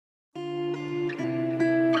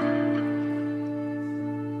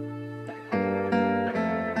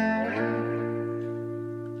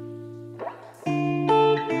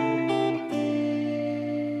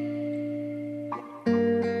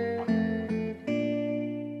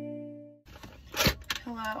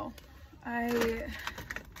I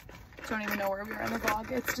don't even know where we are in the vlog.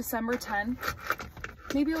 It's December 10th.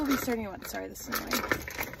 Maybe we'll be starting at, sorry, this is annoying.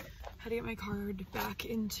 How to get my card back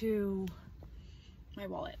into my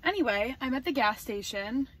wallet. Anyway, I'm at the gas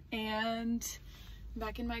station and I'm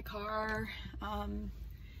back in my car.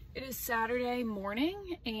 It is Saturday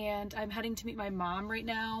morning and I'm heading to meet my mom right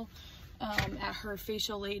now at her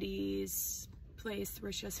facial lady's place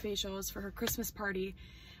where she does facials for her Christmas party.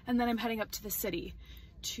 And then I'm heading up to the city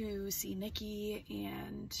to see Nikki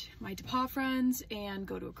and my DePaul friends and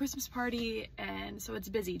go to a Christmas party. And so it's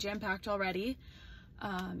busy, jam-packed already.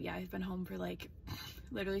 Yeah, I've been home for like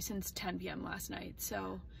literally since 10 p.m. last night.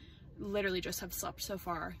 So literally just have slept so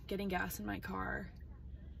far, getting gas in my car.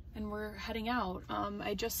 And we're heading out.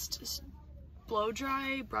 I just blow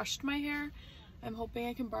dry brushed my hair. I'm hoping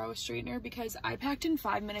I can borrow a straightener because I packed in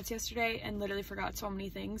 5 minutes yesterday and literally forgot so many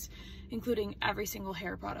things, including every single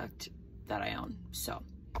hair product that I own. So,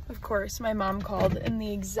 of course, my mom called in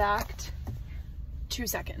the exact 2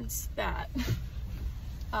 seconds that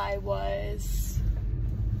I was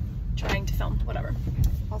trying to film, whatever.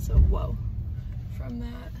 Also, whoa, from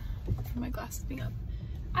my glasses being up.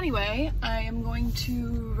 Anyway, I am going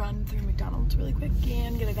to run through McDonald's really quick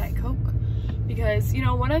and get a Diet Coke because, you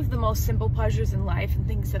know, one of the most simple pleasures in life and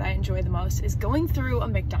things that I enjoy the most is going through a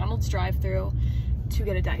McDonald's drive-thru to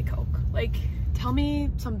get a Diet Coke. Like, tell me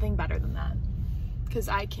something better than that because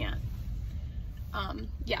I can't.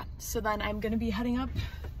 Yeah, so then I'm gonna be heading up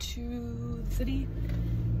to the city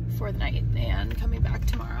for the night and coming back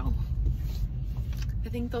tomorrow. I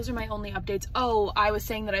think those are my only updates. Oh, I was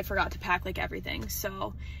saying that I forgot to pack like everything.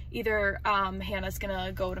 So either Hannah's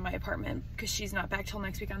gonna go to my apartment because she's not back till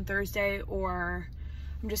next week on Thursday, or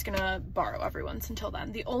I'm just gonna borrow everyone's until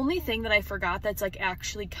then. The only thing that I forgot that's like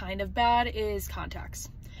actually kind of bad is contacts.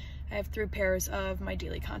 I have 3 pairs of my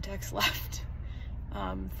daily contacts left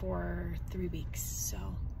for 3 weeks. So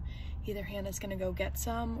either Hannah's gonna go get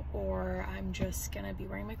some or I'm just gonna be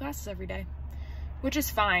wearing my glasses every day. Which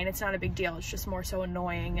is fine, it's not a big deal, it's just more so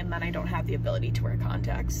annoying and then I don't have the ability to wear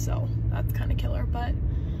contacts, so that's kind of killer, but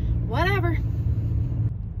whatever.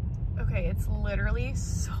 Okay, it's literally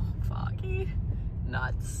so foggy,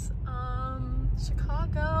 nuts.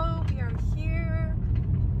 Chicago, we are here.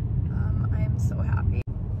 I am so happy.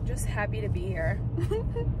 Just happy to be here.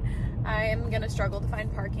 I am gonna struggle to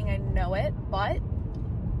find parking, I know it, but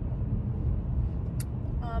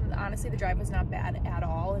honestly, the drive was not bad at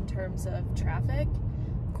all in terms of traffic.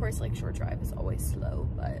 Of course, Lakeshore Drive is always slow,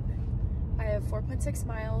 but I have 4.6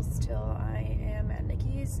 miles till I am at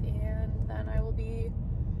Nikki's, and then I will be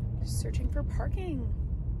searching for parking.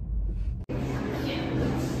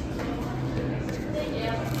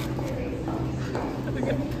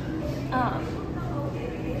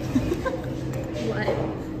 What?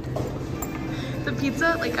 The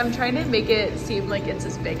pizza, like, I'm trying to make it seem like it's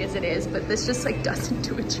as big as it is, but this just like doesn't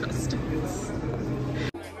do it justice.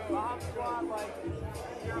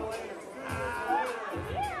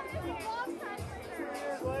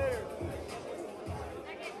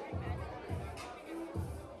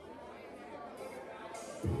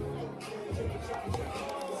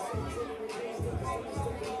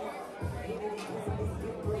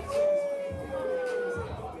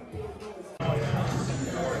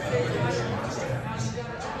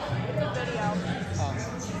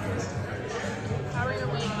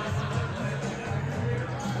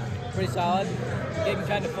 Pretty solid. Getting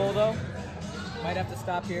kind of full though. Might have to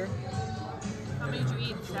stop here. How many did you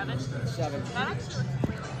eat? 7? 7. That actually looks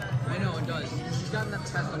really good. I know, it does. She's gotten that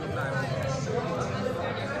test on the time.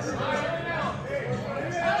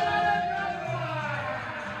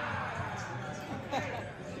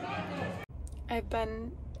 I've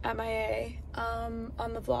been MIA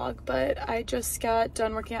on the vlog, but I just got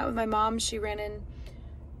done working out with my mom. She ran in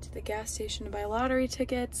to the gas station to buy lottery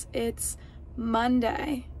tickets. It's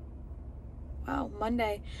Monday. Wow,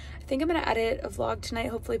 Monday. I think I'm gonna edit a vlog tonight,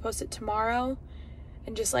 hopefully post it tomorrow,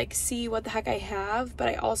 and just like see what the heck I have. But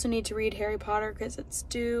I also need to read Harry Potter because it's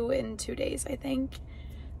due in 2 days, I think,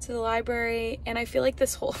 to the library. And I feel like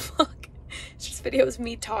this whole vlog is just videos of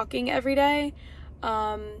me talking every day,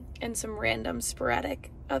 and some random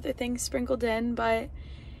sporadic other things sprinkled in. But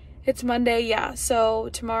it's Monday, yeah, so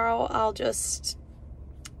tomorrow I'll just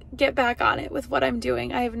get back on it with what I'm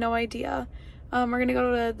doing. I have no idea. We're gonna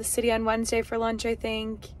go to the city on Wednesday for lunch, I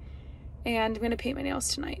think, and I'm gonna paint my nails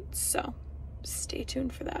tonight, so stay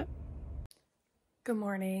tuned for that. Good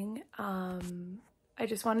morning. I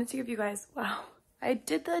just wanted to give you guys, wow, I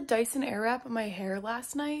did the Dyson Airwrap on my hair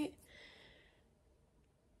last night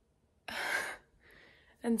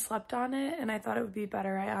and slept on it, and I thought it would be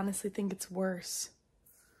better. I honestly think it's worse.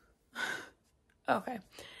 Okay.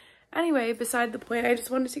 Anyway, beside the point, I just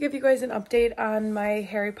wanted to give you guys an update on my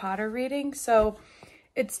Harry Potter reading. So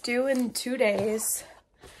it's due in 2 days.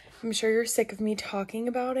 I'm sure you're sick of me talking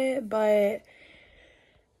about it, but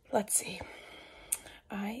let's see.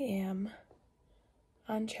 I am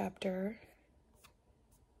on chapter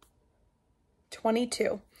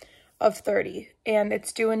 22 of 30, and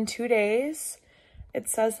it's due in 2 days. It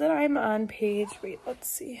says that I'm on page, wait, let's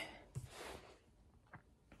see,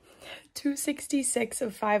 266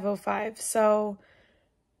 of 505. So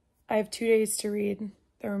I have 2 days to read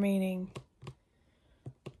the remaining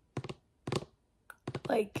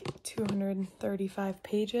like 235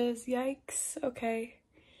 pages. Yikes. Okay.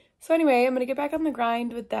 So anyway, I'm gonna get back on the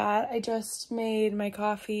grind with that. I just made my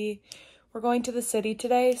coffee. We're going to the city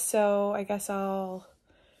today, so I guess I'll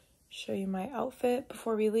show you my outfit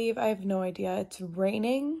before we leave. I have no idea. It's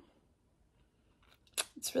raining.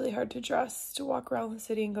 It's really hard to dress to walk around the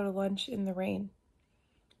city and go to lunch in the rain.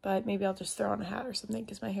 But maybe I'll just throw on a hat or something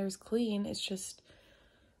because my hair is clean. It's just,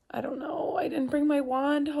 I don't know. I didn't bring my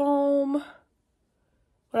wand home.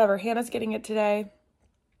 Whatever. Hannah's getting it today.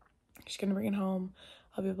 She's going to bring it home.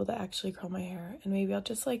 I'll be able to actually curl my hair. And maybe I'll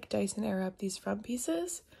just like Dyson Airwrap these front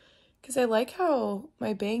pieces. Because I like how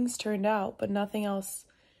my bangs turned out, but nothing else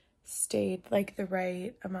stayed like the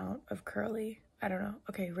right amount of curly. I don't know.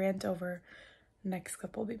 Okay, rant over. Next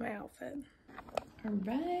clip will be my outfit. All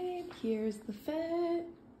right, here's the fit.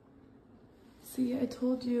 See, I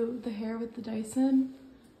told you the hair with the Dyson,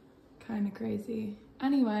 kind of crazy.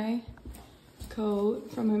 Anyway,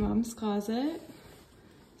 coat from my mom's closet.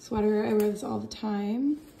 Sweater, I wear this all the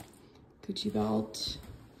time. Gucci belt.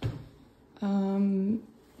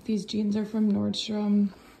 These jeans are from Nordstrom.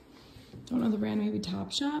 Don't know the brand, maybe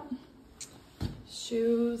Topshop.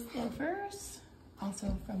 Shoes, loafers.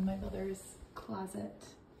 Also from my mother's closet.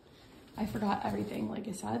 I forgot everything, like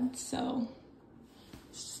I said, so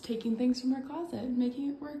just taking things from her closet and making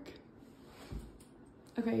it work.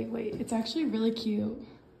 Okay, wait, it's actually really cute.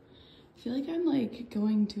 I feel like I'm like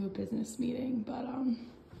going to a business meeting, but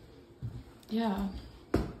yeah,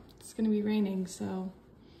 it's gonna be raining, so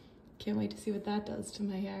can't wait to see what that does to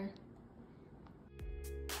my hair.